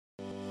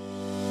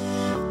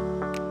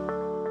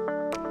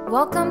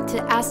Welcome to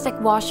Aztec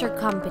Washer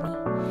Company.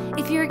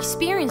 If you're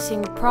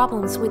experiencing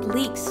problems with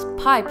leaks,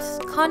 pipes,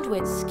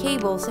 conduits,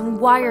 cables, and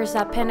wires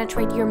that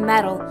penetrate your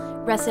metal,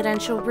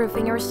 residential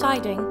roofing, or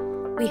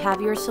siding, we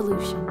have your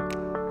solution.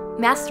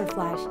 Master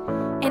Flash,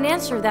 an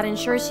answer that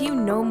ensures you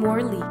no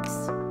more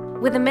leaks,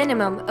 with a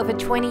minimum of a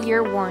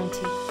 20-year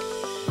warranty.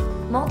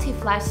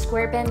 Multi-Flash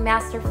Square Bend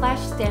Master Flash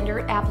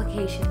Standard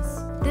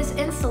Applications. This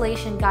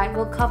installation guide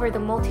will cover the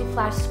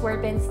Multi-Flash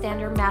Square Bend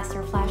Standard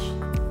Master Flash.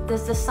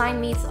 This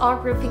design meets all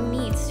roofing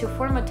needs to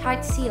form a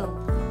tight seal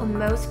on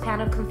most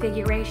panel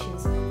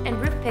configurations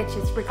and roof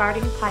pitches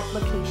regarding pipe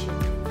location.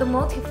 The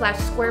Multi-Flash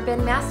Square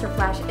Bend Master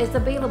Flash is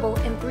available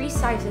in 3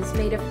 sizes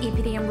made of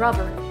EPDM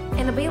rubber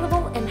and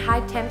available in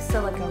high-temp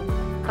silicone,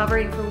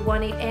 covering from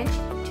 1/8 inch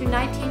to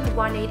 19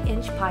 1/8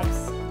 inch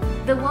pipes.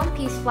 The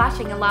one-piece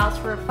flashing allows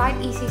for a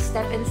 5 easy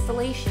step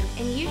installation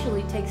and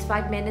usually takes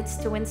 5 minutes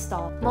to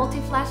install.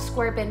 Multi-Flash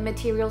Square Bend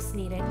materials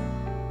needed: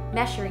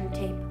 measuring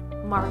tape,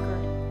 marker,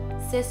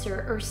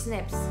 scissor or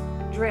snips,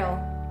 drill,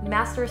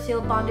 master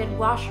seal bonded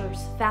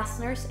washers,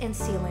 fasteners, and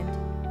sealant.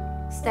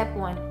 Step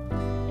 1.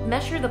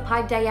 Measure the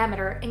pipe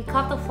diameter and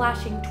cut the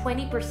flashing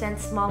 20%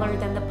 smaller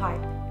than the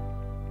pipe.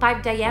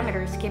 Pipe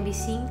diameters can be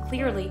seen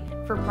clearly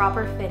for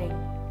proper fitting.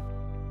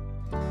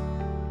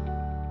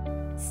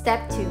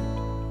 Step 2.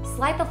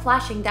 Slide the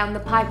flashing down the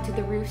pipe to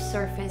the roof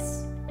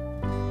surface.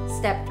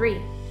 Step 3.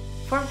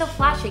 Form the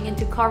flashing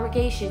into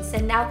corrugations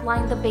and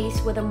outline the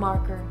base with a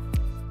marker.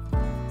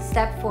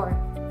 Step 4.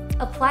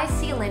 Apply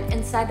sealant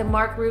inside the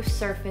marked roof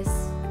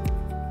surface.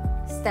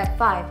 Step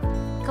 5.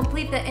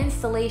 Complete the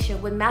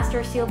installation with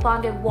master seal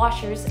bonded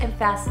washers and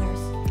fasteners.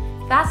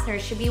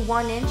 Fasteners should be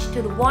 1 inch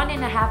to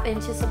 1.5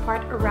 inches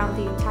apart around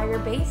the entire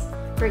base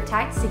for a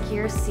tight,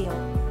 secure seal.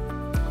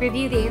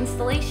 Review the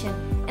installation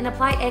and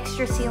apply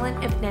extra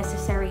sealant if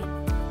necessary.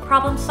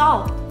 Problem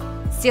solved!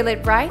 Seal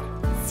it right,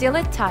 seal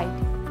it tight.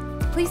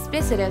 Please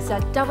visit us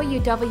at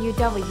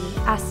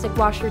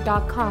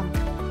www.aztecwasher.com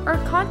or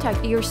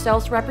contact your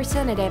sales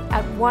representative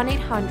at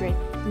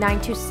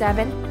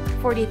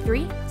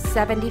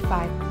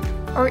 1-800-927-4375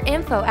 or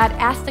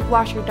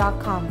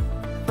info@aztecwasher.com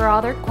for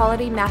other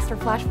quality Master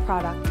Flash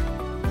product.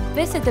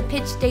 Visit the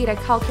Pitch Data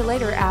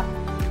Calculator app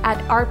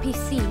at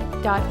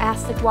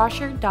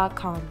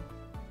rpc.aztecwasher.com.